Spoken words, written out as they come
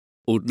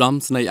ឧត្តម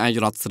ស្នេហ៍ឯក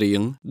រដ្ឋស្រៀ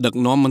ងដឹក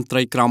នាំមន្ត្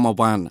រីក្រមអា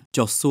វ៉ាន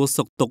ចុះសួរ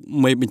សុខទុក្ខ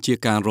មេបញ្ជា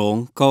ការរង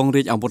កង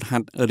រាជអាវុធហ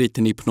ត្ថរាជ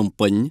ធានីភ្នំ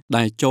ពេញ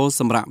ដែលចូល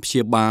សម្រាកព្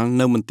យាបាល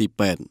នៅមន្ទីរ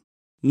ពេទ្យ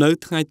នៅ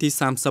ថ្ងៃទី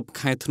30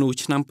ខែធ្នូ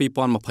ឆ្នាំ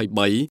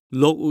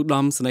2023លោកឧត្ត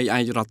មស្នេហ៍ឯ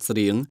ករដ្ឋស្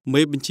រៀង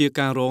មេបញ្ជា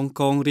ការរង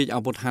កងរាជ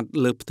អាវុធហត្ថ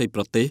លើផ្ទៃ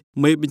ប្រទេស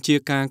មេបញ្ជា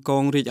ការក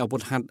ងរាជអាវុ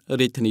ធហត្ថ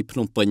រាជធានីភ្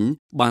នំពេញ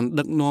បាន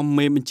ដឹកនាំ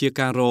មេបញ្ជា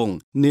ការរង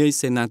នាយ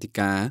សេនាធិ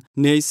ការ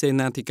នាយសេ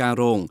នាធិការ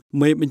រង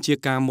មេបញ្ជា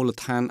ការមូល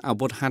ដ្ឋានអា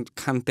វុធហត្ថ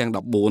ខណ្ឌទាំង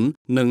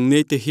14និងនា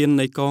យទាហាន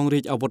នៃកងរា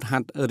ជអាវុធហ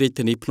ត្ថរាជ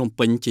ធានីភ្នំ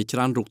ពេញជាច្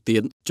រើនរូបទៀ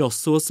តចុះ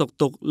សួរសុខ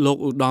ទុក្ខលោក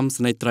ឧត្តម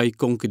ស្នេហ៍ត្រី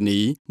គង់គិនី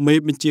មេ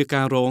បញ្ជា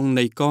ការរង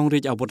នៃកងរា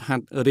ជអាវុធហ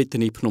ត្ថរាជ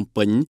ធានីភ្នំ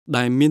ពេញ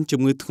ដែលមានជំ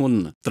ងឺធ្ងន់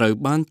ត្រូវ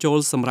បានចូល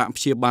សម្រាក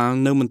ព្យាបាល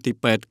នៅមន្ទីរ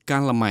ពេទ្យកា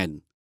ល់ម៉ែន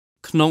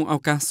ក្នុងឱ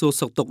កាសសួរ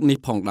សុខទុក្ខនេះ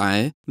ផងដែរ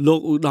លោក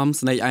ឧត្តម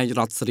ស្នេហ៍ឯក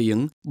រដ្ឋស្រៀង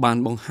បាន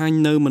បង្ហាញ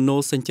នៅមនោ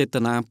សញ្ចេត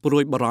នាព្រួ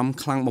យបារម្ភ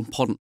ខ្លាំងបំ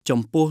ផុត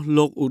ចំពោះ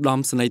លោកឧត្តម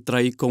ស្នេហ៍ត្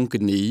រីគង់គិ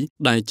នី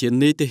ដែលជា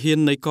នាយទាហាន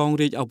នៃកង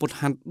រាជអាវុធ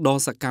ហត្ថដ៏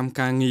សកម្ម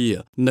ការងារ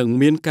និង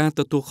មានការ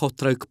ទទួលខុស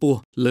ត្រូវខ្ពស់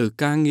លើ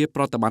ការងារ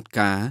ប្រតិបត្តិ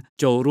ការ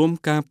ចូលរួម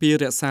ការពារ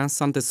រក្សា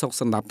សន្តិសុខ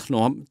សណ្ដាប់ធ្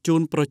នាប់ជូ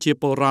នប្រជា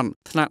ពលរដ្ឋ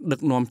ថ្នាក់ដឹ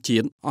កនាំជា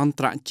តិអន្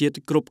តរជាតិ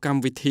គ្រប់កម្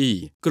មវិធី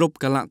គ្រប់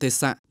កលៈទេ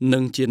សៈនិ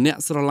ងជាអ្នក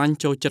ស្រឡាញ់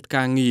ចូលចិត្ត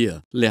ការងារ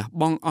លះ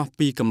បង់អស់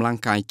ពីកម្លាំង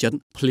កាយចិត្ត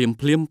ភ្លា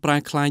មប្រែ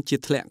ក្លាយជា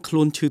ធ្លាក់ខ្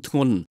លួនឈឺធ្ង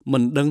ន់មិ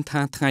នដឹង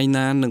ថាថ្ងៃ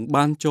ណានឹង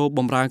បានចូលប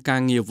ម្រើកា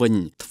រងារវិញ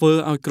ធ្វើ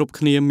ឲ្យគ្រប់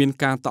គ្នាមាន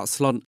ការតក់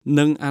ស្លុត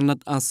និងអាណិត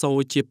អាសូរ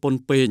ជាពន់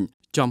ពេក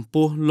ចំ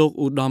ពោះលោក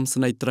ឧត្តមស្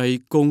នេហ៍ត្រី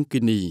គង់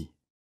គិនី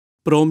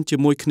ព្រមជា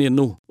មួយគ្នា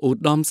នោះឧ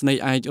ត្តមស្នេ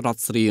ហ៍ឯករដ្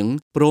ឋស្រៀង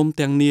ព្រម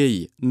ទាំងនាយ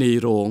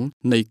រង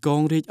នៃក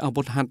ងរាជអា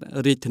វុធហត្ថ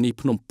រាជធានី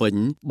ភ្នំពេញ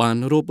បាន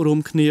រួបរวม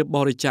គ្នាប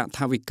រិច្ចាគថ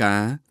វិកា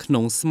ក្នុ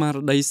ងស្មារ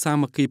តីសា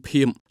មគ្គី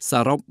ភាពស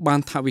រុបបាន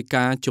ថវិ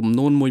កាចំ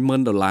នួន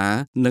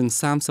$10,000និង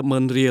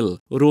30,000រៀល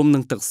រួមនឹ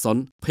ងទឹកសុទ្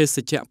ធភេស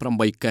ជ្ជៈ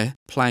8កេស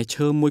ផ្លែ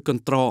ឈើមួយក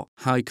ន្ត្រក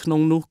ហើយក្នុ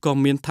ងនោះក៏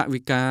មានថ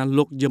វិកា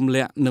លោកយឹមល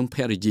ក្ខនិងភ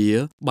រិយា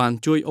បាន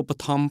ជួយឧប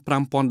ត្ថម្ភ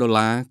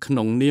$5,000ក្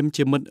នុងនាម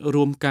ជាមិត្ត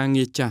រួមការ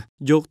ងារចាស់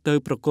យកទៅ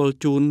ប្រគល់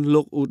ជូន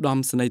លោកឧត្តម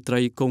ស្នេហ៍ត្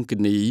រីគង់គិ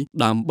នី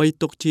ដើម្បី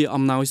ទុកជា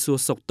អំណោយសួរ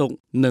សុខទុក្ខ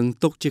និង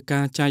ទុកជាកា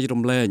រចែក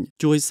រំលែក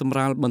ជួយសម្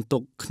រាលបន្ទុ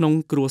កក្នុង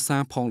គ្រួសា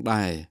រផង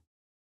ដែរ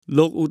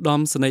លោកឧត្ត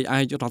មស្នេហ៍ឯ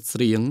ករដ្ឋស្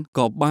រៀង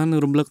ក៏បាន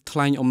រំលឹកថ្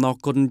លែងអំណរ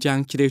គុណយ៉ាង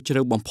ជ្រាលជ្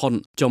រៅបំផុត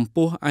ចំ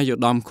ពោះអាយុឧ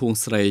ត្តមខួង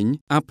ស្រេង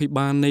អភិ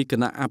បាលនៃគ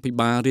ណៈអភិ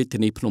បាលរាជធា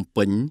នីភ្នំ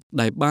ពេញ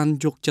ដែលបាន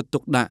យកចិត្តទុ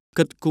កដាក់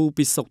គិតគូរ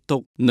ពីសុខទុ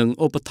ក្ខនិង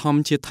ឧបត្ថម្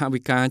ភជាថ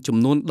វិកាចំ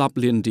នួន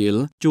10លានរៀល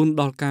ជូន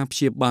ដល់ការព្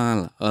យាបាល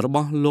រប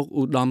ស់លោក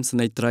ឧត្តមស្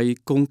នេហ៍ត្រី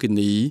គង់គិ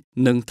នី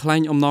និងថ្លែ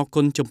ងអំណរ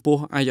គុណចំពោះ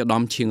អាយុឧត្ត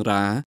មឈៀង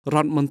រារ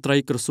ដ្ឋមន្ត្រី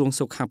ក្រសួង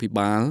សុខាភិ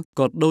បាល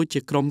ក៏ដូចជា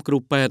ក្រុមគ្រូ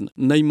ពេទ្យ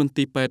នៃមន្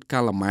ទីរពេទ្យកា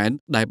ល់ម៉ែន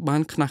ដែលបា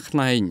នខ្នះខ្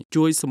នែង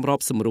ជួយសម្រប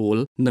សម្រួល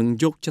និង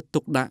យកចិត្ត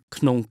ទុកដាក់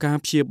ក្នុងការ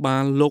ព្យាបា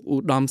លលោកឧ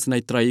ត្តមស្នេ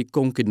ហ៍ត្រីគ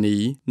ង់គិនី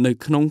នៅ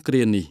ក្នុងគ្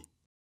រានេះ